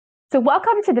So,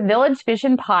 welcome to the Village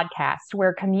Vision podcast,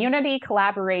 where community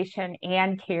collaboration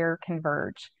and care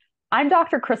converge. I'm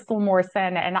Dr. Crystal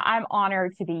Morrison, and I'm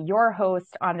honored to be your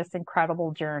host on this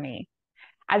incredible journey.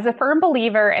 As a firm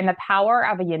believer in the power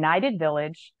of a united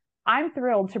village, I'm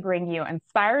thrilled to bring you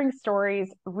inspiring stories,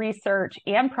 research,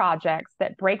 and projects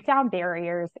that break down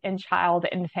barriers in child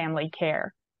and family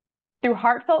care. Through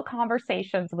heartfelt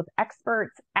conversations with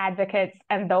experts, advocates,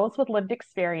 and those with lived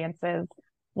experiences,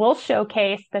 we'll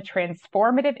showcase the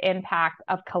transformative impact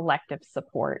of collective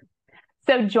support.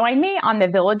 So join me on the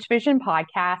Village Vision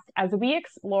podcast as we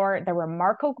explore the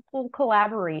remarkable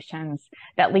collaborations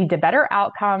that lead to better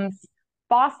outcomes,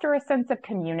 foster a sense of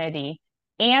community,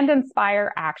 and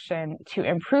inspire action to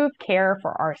improve care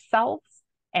for ourselves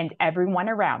and everyone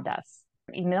around us.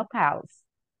 Emile Gouws.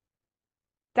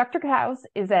 Dr. Gouws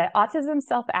is an Autism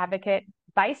South Advocate,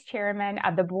 Vice Chairman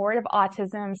of the Board of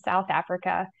Autism South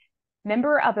Africa,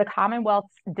 member of the Commonwealth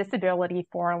Disability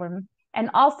Forum, and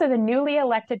also the newly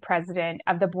elected president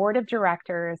of the Board of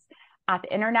Directors at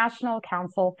the International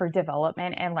Council for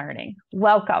Development and Learning.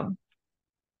 Welcome.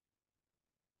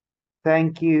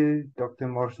 Thank you, Dr.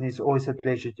 Morrison. It's always a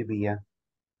pleasure to be here.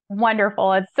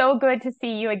 Wonderful. It's so good to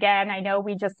see you again. I know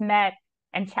we just met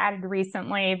and chatted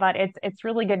recently, but it's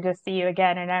really good to see you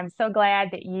again. And I'm so glad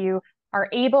that you are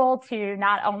able to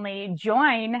not only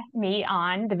join me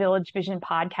on the Village Vision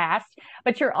podcast,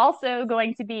 but you're also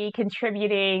going to be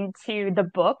contributing to the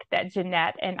book that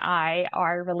Jeanette and I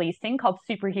are releasing called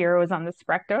Superheroes on the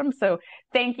Spectrum. So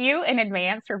thank you in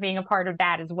advance for being a part of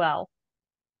that as well.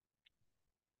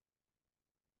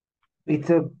 It's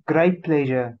a great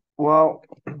pleasure. Well,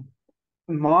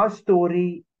 my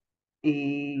story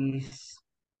is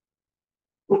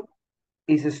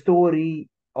a story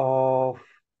of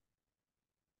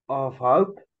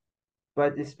hope,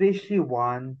 but especially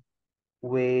one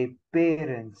where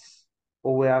parents,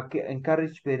 or where I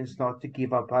encourage parents not to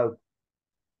give up hope.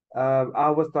 I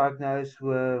was diagnosed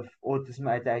with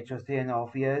autism at the age of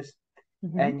 3.5 years,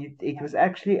 and it was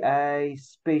actually a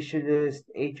specialist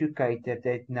educator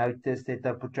that noticed that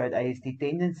I portrayed ASD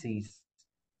tendencies.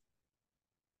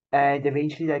 And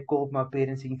eventually they called my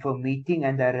parents in for a meeting,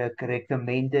 and they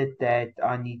recommended that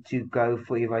I need to go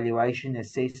for evaluation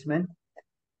assessment.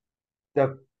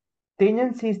 The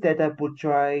tendencies that I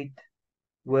portrayed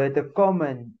were the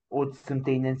common autism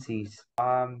tendencies.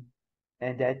 And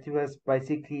that was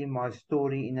basically my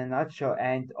story in a nutshell.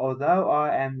 And although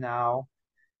I am now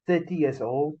 30 years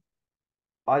old,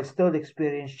 I still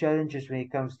experience challenges when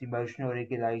it comes to emotional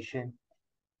regulation,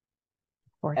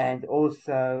 and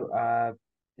also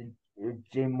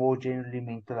more generally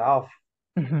mental health,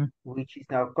 which is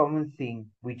now a common thing,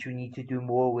 which we need to do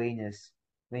more awareness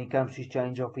when it comes to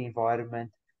change of environment,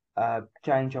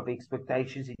 change of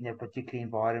expectations in a particular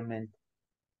environment.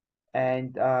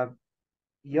 And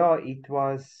it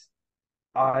was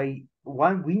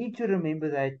we need to remember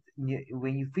that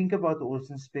when you think about the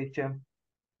autism spectrum,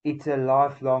 it's a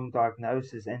lifelong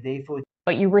diagnosis, and therefore.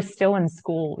 But you were still in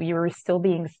school, you were still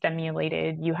being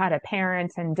stimulated, you had a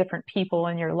parent and different people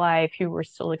in your life who were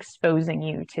still exposing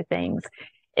you to things.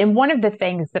 And one of the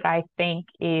things that I think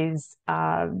is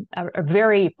a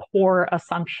very poor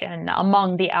assumption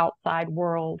among the outside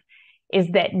world is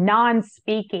that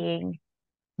non-speaking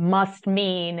must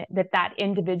mean that that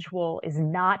individual is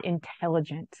not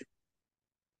intelligent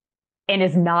and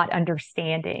is not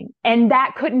understanding. And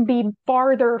that couldn't be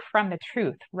farther from the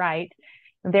truth, right?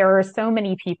 There are so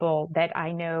many people that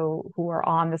I know who are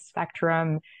on the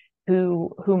spectrum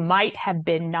who might have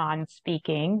been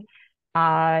non-speaking,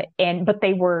 but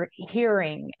they were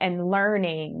hearing and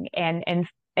learning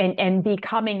and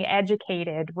becoming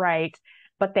educated, right?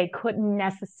 But they couldn't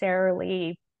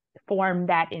necessarily form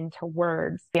that into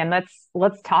words. And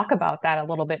let's talk about that a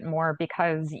little bit more,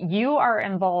 because you are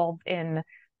involved in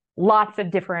lots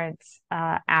of different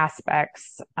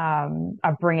aspects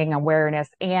of bringing awareness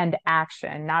and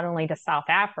action, not only to South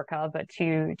Africa, but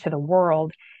to the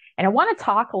world. And I want to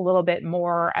talk a little bit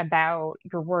more about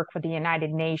your work with the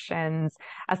United Nations,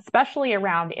 especially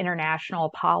around international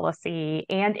policy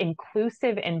and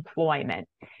inclusive employment.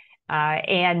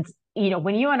 And,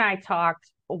 when you and I talked,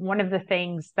 one of the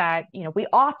things that, we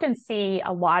often see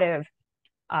a lot of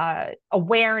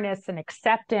awareness and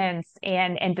acceptance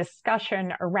and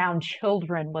discussion around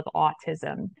children with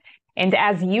autism. And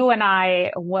as you and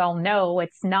I well know,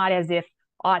 it's not as if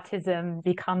autism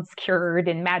becomes cured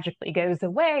and magically goes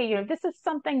away. This is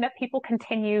something that people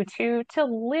continue to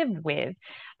live with.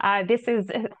 This is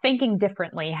thinking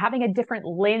differently, having a different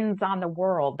lens on the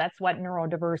world. That's what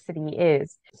neurodiversity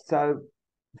is. So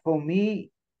for me,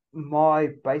 my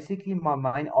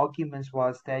main arguments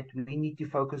was that we need to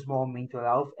focus more on mental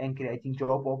health and creating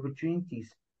job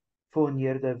opportunities for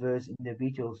neurodiverse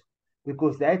individuals,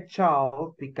 because that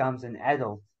child becomes an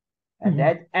adult, and Mhm.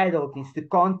 that adult needs to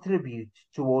contribute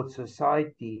towards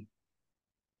society.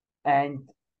 And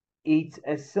it's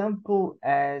as simple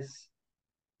as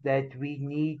that we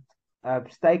need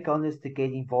stakeholders to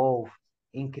get involved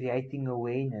in creating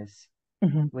awareness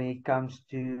Mhm. when it comes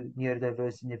to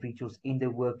neurodiverse individuals in the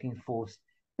working force.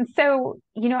 And so,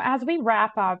 as we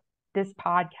wrap up this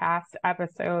podcast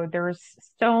episode, there's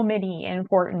so many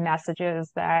important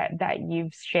messages that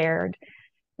you've shared.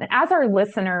 And as our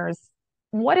listeners,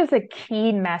 what is a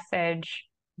key message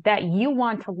that you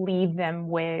want to leave them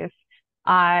with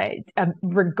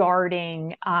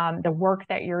regarding the work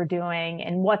that you're doing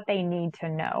and what they need to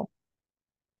know?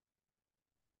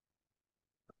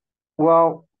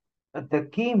 Well, the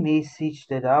key message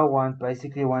that I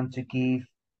basically want to give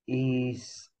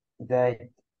is that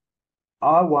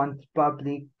I want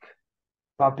public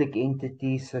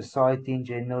entities, society in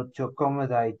general, to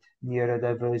accommodate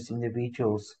neurodiverse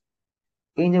individuals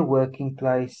in the working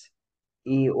place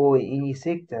or in any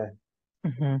sector.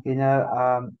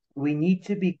 Mhm. We need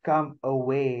to become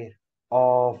aware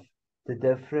of the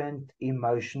different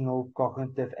emotional,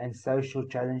 cognitive, and social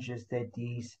challenges that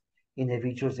these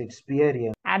individuals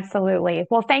experience. Absolutely.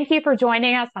 Well, thank you for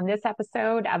joining us on this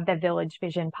episode of the Village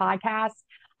Vision podcast.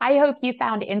 I hope you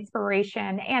found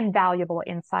inspiration and valuable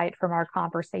insight from our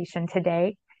conversation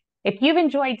today. If you've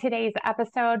enjoyed today's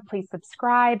episode, please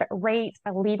subscribe, rate,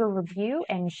 leave a review,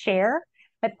 and share.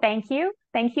 But thank you.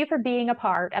 Thank you for being a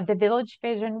part of the Village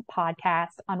Vision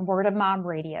podcast on Word of Mom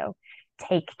Radio.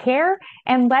 Take care,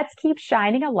 and let's keep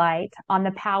shining a light on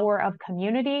the power of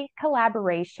community,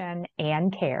 collaboration,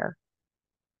 and care.